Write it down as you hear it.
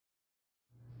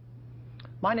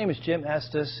My name is Jim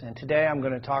Estes, and today I'm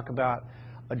going to talk about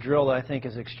a drill that I think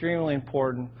is extremely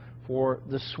important for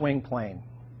the swing plane.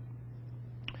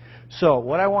 So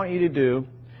what I want you to do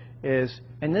is,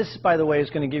 and this by the way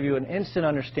is going to give you an instant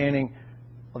understanding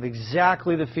of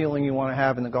exactly the feeling you want to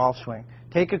have in the golf swing.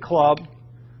 Take a club,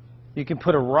 you can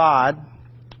put a rod,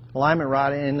 alignment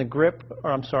rod in the grip,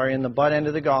 or I'm sorry, in the butt end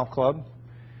of the golf club.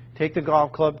 Take the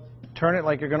golf club, turn it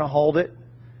like you're going to hold it,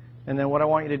 and then what I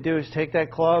want you to do is take that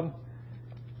club,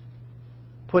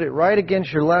 put it right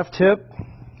against your left hip,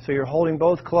 so you're holding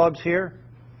both clubs here.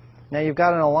 Now you've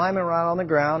got an alignment rod on the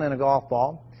ground and a golf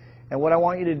ball, and what I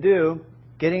want you to do,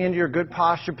 getting into your good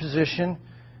posture position,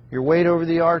 your weight over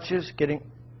the arches,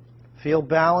 feel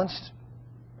balanced.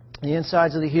 The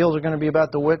insides of the heels are going to be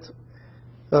about the width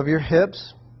of your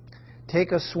hips.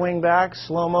 Take a swing back,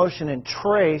 slow motion, and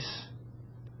trace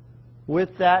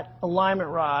with that alignment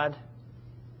rod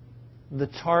the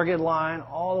target line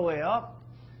all the way up.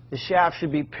 The shaft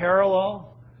should be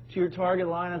parallel to your target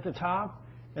line at the top,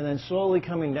 and then slowly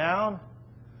coming down,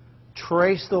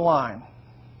 trace the line.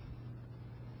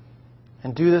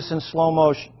 And do this in slow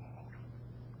motion.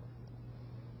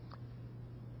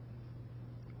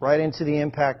 Right into the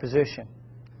impact position.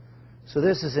 So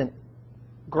this is a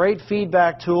great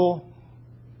feedback tool,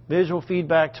 visual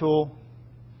feedback tool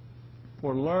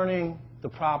for learning the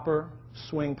proper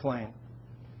swing plane.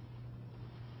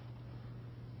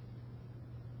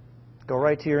 Go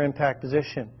right to your impact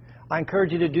position. I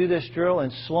encourage you to do this drill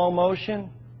in slow motion,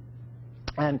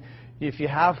 and if you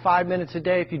have 5 minutes a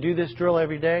day, if you do this drill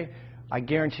every day, I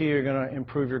guarantee you're going to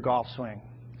improve your golf swing.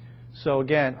 So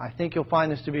again, I think you'll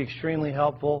find this to be extremely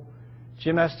helpful.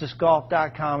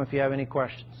 JimEstesGolf.com if you have any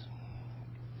questions.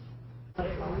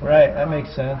 Right, that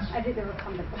makes sense. I did the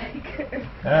recumbent bike.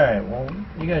 All right, well,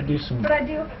 you got to do some. But I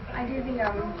do the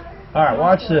All right,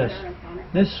 watch this.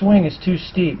 This swing is too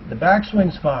steep. The back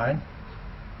swing's fine.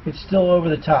 It's still over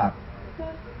the top.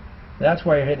 That's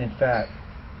why you're hitting it fat.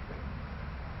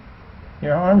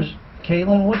 Your arms,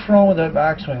 Caitlin, what's wrong with that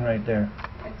backswing right there?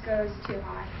 It goes too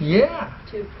high. Yeah.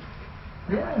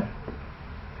 Yeah.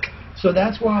 So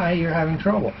that's why you're having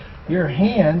trouble. Your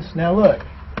hands, now look,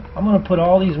 I'm going to put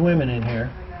all these women in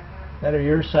here that are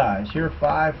your size. You're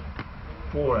 5'4",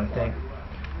 I think.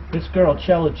 This girl,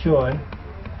 Chella Choi,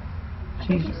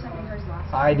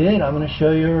 I did. I'm going to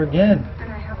show you her again.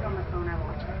 And I have it on my phone. I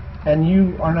watch it. And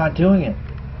you are not doing it.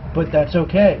 But that's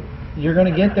okay. You're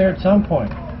going to get there at some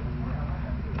point.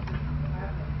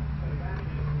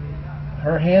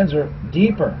 Her hands are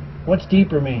deeper. What's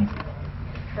deeper mean?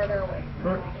 Further away.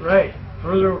 Right.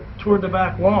 Further toward the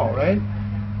back wall, right?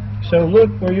 So look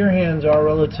where your hands are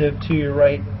relative to your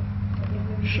right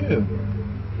shoe.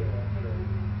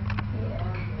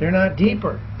 They're not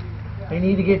deeper. They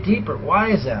need to get deeper.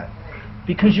 Why is that?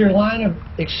 Because your line of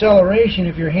acceleration,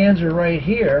 if your hands are right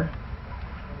here,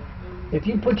 if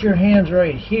you put your hands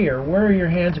right here, where are your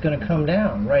hands going to come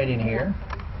down? Right in here.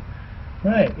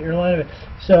 Right. Your line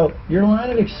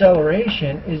of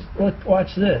acceleration is, look,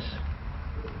 watch this.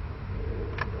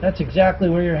 That's exactly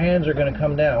where your hands are going to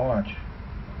come down. Watch.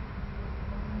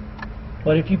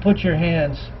 But if you put your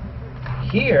hands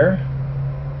here,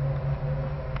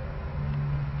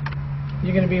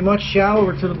 you're going to be much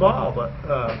shallower to the ball, but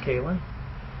Caitlin.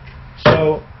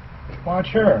 So watch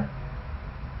her.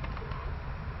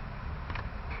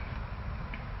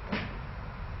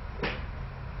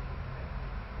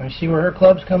 And you see where her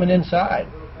club's coming inside.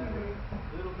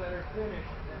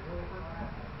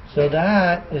 So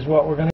that is what we're going to